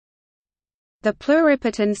The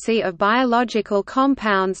pluripotency of biological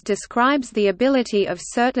compounds describes the ability of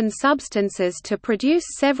certain substances to produce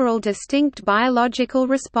several distinct biological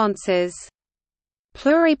responses.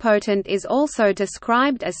 Pluripotent is also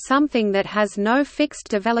described as something that has no fixed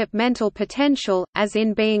developmental potential, as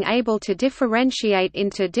in being able to differentiate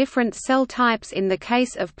into different cell types. In the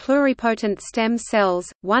case of pluripotent stem cells,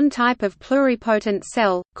 one type of pluripotent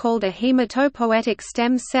cell, called a hematopoietic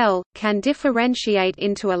stem cell, can differentiate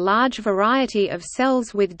into a large variety of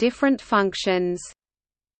cells with different functions.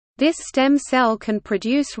 This stem cell can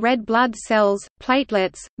produce red blood cells,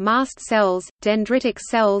 platelets, mast cells, dendritic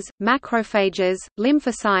cells, macrophages,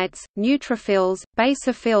 lymphocytes, neutrophils,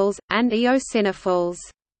 basophils, and eosinophils.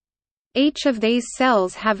 Each of these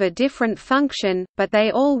cells have a different function, but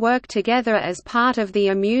they all work together as part of the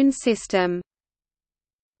immune system.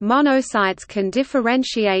 Monocytes can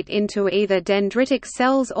differentiate into either dendritic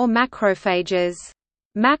cells or macrophages.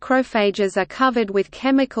 Macrophages are covered with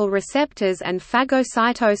chemical receptors and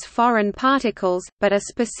phagocytose foreign particles, but are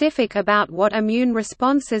specific about what immune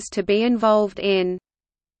responses to be involved in.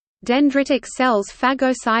 Dendritic cells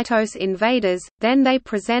phagocytose invaders, then they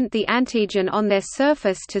present the antigen on their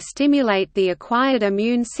surface to stimulate the acquired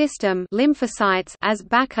immune system lymphocytes as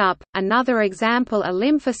backup. Another example are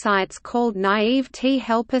lymphocytes called naive T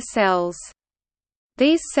helper cells.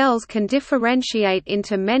 These cells can differentiate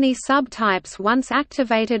into many subtypes once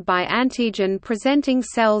activated by antigen-presenting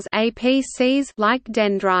cells APCs like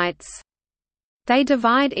dendrites. They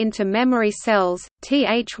divide into memory cells,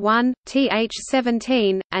 Th1,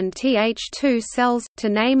 Th17, and Th2 cells, to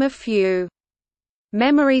name a few.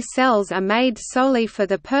 Memory cells are made solely for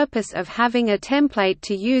the purpose of having a template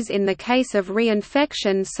to use in the case of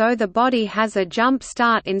reinfection, so the body has a jump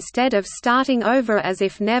start instead of starting over as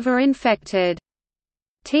if never infected.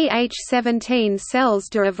 Th17 cells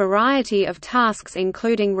do a variety of tasks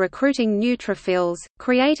including recruiting neutrophils,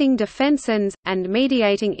 creating defensins, and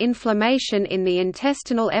mediating inflammation in the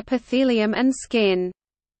intestinal epithelium and skin.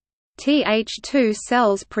 Th2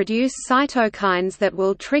 cells produce cytokines that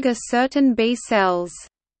will trigger certain B cells.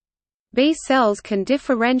 B cells can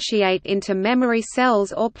differentiate into memory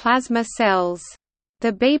cells or plasma cells.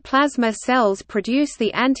 The B plasma cells produce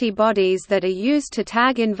the antibodies that are used to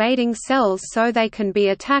tag invading cells so they can be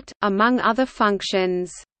attacked, among other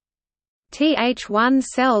functions. Th1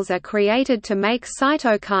 cells are created to make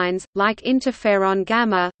cytokines, like interferon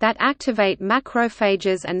gamma, that activate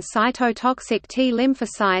macrophages and cytotoxic T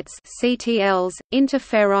lymphocytes (CTLs).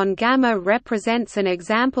 Interferon gamma represents an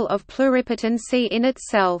example of pluripotency in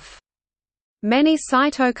itself. Many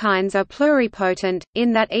cytokines are pluripotent,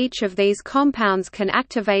 in that each of these compounds can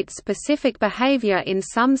activate specific behavior in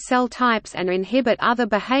some cell types and inhibit other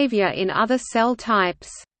behavior in other cell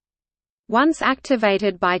types. Once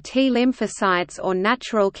activated by T lymphocytes or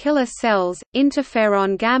natural killer cells,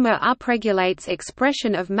 interferon gamma upregulates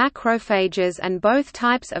expression of macrophages and both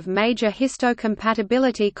types of major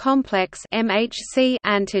histocompatibility complex (MHC)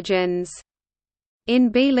 antigens. In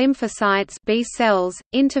B lymphocytes B cells,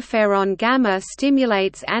 interferon gamma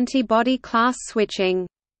stimulates antibody class switching.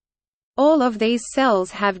 All of these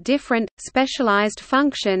cells have different, specialized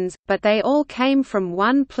functions, but they all came from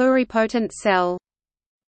one pluripotent cell.